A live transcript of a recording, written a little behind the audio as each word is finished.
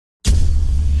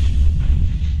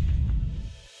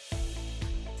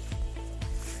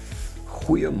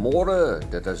Goeiemôre,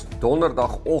 dit is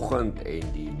donderdagoggend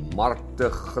en die markte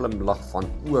glimlag van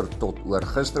oor tot oor.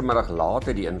 Gistermiddag laat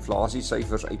het die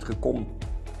inflasiesyfers uitgekom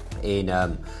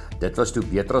en dit was toe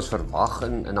beter as verwag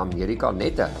in Amerika,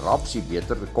 net 'n rapsie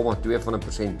beter,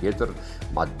 0,2% beter,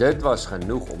 maar dit was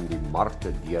genoeg om die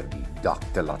markte deur die dak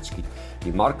te laat skiet.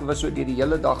 Die mark was so deur die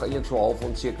hele dag eintlik so half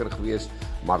onseker geweest,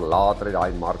 maar later het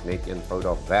daai mark net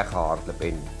eenvoudig weggehardloop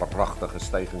en pragtige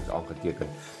stygings aangeteken.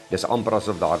 Dis amper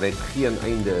asof daar net geen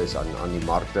einde is aan die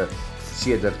markte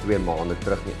sedert 2 maande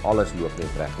terug nie. Alles loop net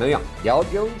reg. Nou ja, Dow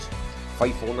Jones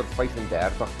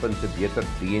 535 punte beter,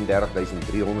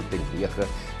 33.309,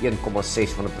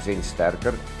 1,6%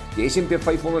 sterker. Die S&P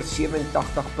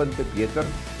 587 punte beter,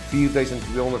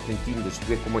 4.210, dus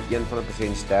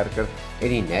 2,1% sterker. En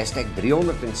die Nasdaq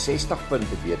 360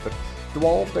 punte beter,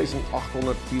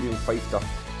 12.854,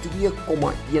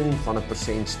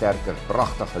 2,1% sterker.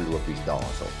 Pragtige lopies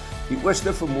daarso. Die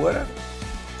ooste vermoere.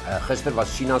 Gister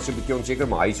was China so 'n bietjie onseker,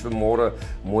 maar hy is vanmôre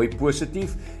mooi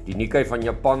positief. Die Nikkei van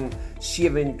Japan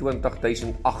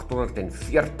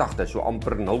 27.840, dis so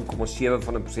amper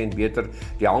 0,7% beter.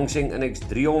 Die Hang Seng Index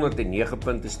 309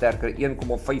 punte sterker,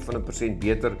 1,5%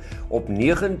 beter op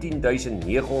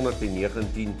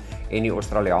 19.919 en die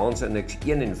Australiese Index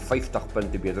 51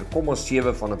 punte beter,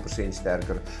 0,7%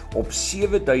 sterker op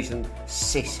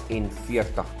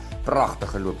 7.046.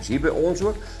 Pragtige lopies. Hier by ons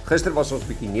ook. Gister was ons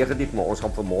bietjie negatief, maar ons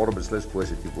gaan vanmôre beslis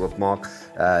positief oopmaak.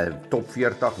 Top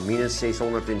 40 minus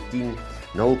 610,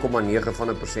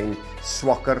 0,9%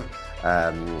 swakker.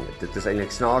 Dit is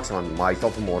eintlik snaaks want maar hy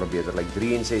sal vanmôre beter, like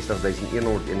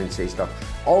 63.161.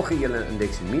 Algehele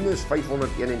indeks minus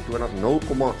 521,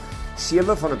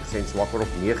 0,7% swakker op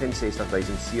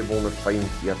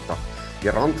 69.745. Die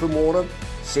rand vanmôre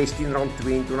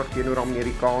R16.22 teenoor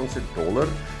Amerikaanse dollar.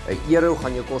 'n euro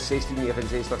gaan jou kos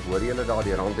R16.69. Hoor julle daar,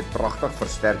 die rand het pragtig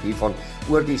versterk hiervan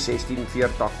oor die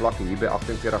 16.40 vlakke hier by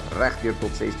 48 regdeur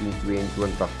tot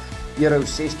 16.22. Euro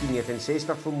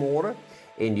 16.69 vanmôre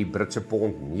en die Britse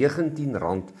pond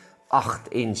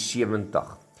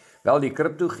R19.78. Wel, die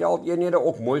kripto geldeenhede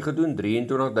ook mooi gedoen,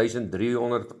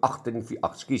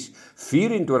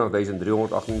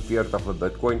 24.348 vir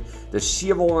Bitcoin, dis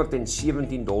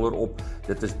 $717 op,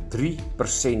 dit is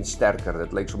 3% sterker,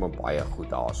 dit lyk sommer baie goed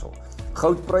daarso.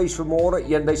 Goudprys vanmôre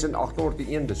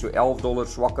 $1,801, dis so $11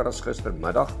 swakker as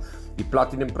gistermiddag. Die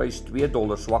platinumprys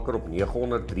 $2 swakker op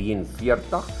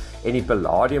 943 en die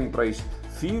palladiumprys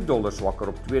 $4 swakker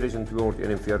op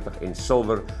 2241 en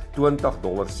silwer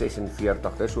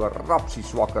 $20.46. Dis so 'n rapsie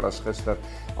swakker as gister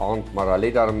aand, maar hulle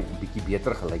het daar 'n bietjie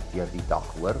beter gelyk deur die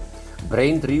dag, hoor.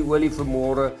 Brent olie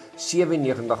vanmôre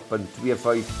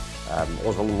 97.25.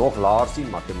 Ons wil nog laer sien,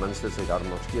 maar ten minste is hy daar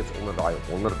nog steeds onder daai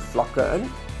 100 vlakke in.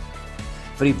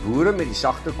 Vir die boere met die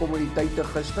sagte kommoditeite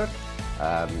gister,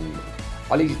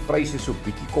 al die pryse so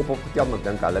bietjie kop opgetel, maar ek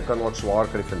dink hulle kan ook swaar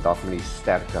kry vandag met die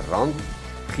sterker rand.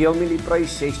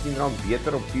 Geelmielie-prys R16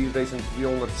 beter op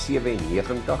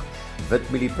 4.297,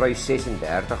 witmielie-prys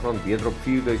R36 beter op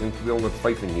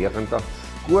 4.295,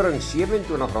 koring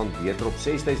R27 beter op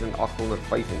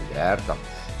 6.835,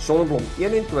 sonneblom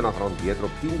R21 beter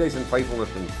op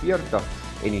 10.540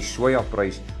 en die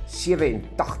sojaprys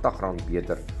R87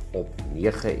 beter op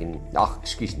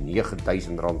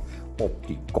R9.000 op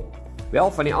die kop.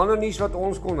 Wel, van die ander nuus wat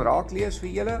ons kon raak lees vir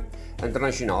julle,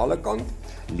 internasionale kant,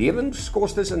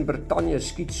 lewenskostes in Brittanje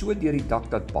skiet so deur die dak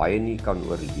dat baie nie kan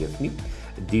oorleef nie.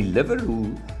 Deliveroo,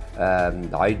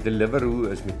 daai Deliveroo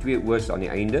is met 2 o's aan die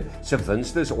einde, se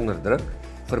winste is onder druk.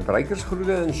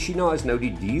 Verbruikersgoedere in China is nou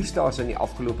die duurste as in die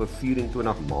afgelope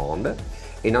 24 maande.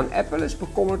 En dan Apple is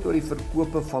bekommerd oor die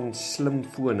verkope van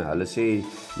slimfone. Hulle sê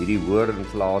hierdie hoër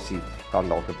inflasie kan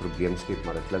dalk 'n probleem skep,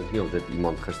 maar dit klink nie of dit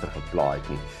iemand gister gepla het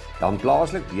nie. Dan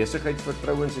plaaslik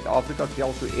besigheidsvertroue in Suid-Afrika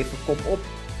tel so effe kop op.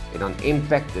 En dan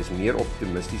Impact is meer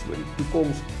optimisties oor die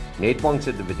toekoms. Nedbank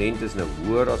se dividend is nou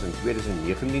hoër as in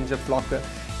 2019 se vlakke.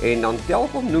 En dan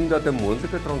Telkom noem dat 'n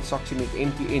moontlike transaksie met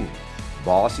MTN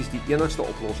basies die enigste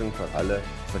oplossing vir hulle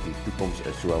vir die toekoms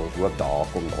is. So ons hoop daar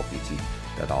kom nog ietsie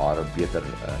dat daar 'n beter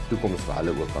toekoms vir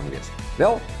hulle ook kan wees.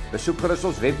 Wel, besoek gerus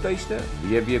ons webtuiste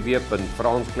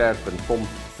www.fransklerk.com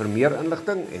vir meer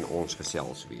inligting en ons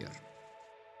gesels weer.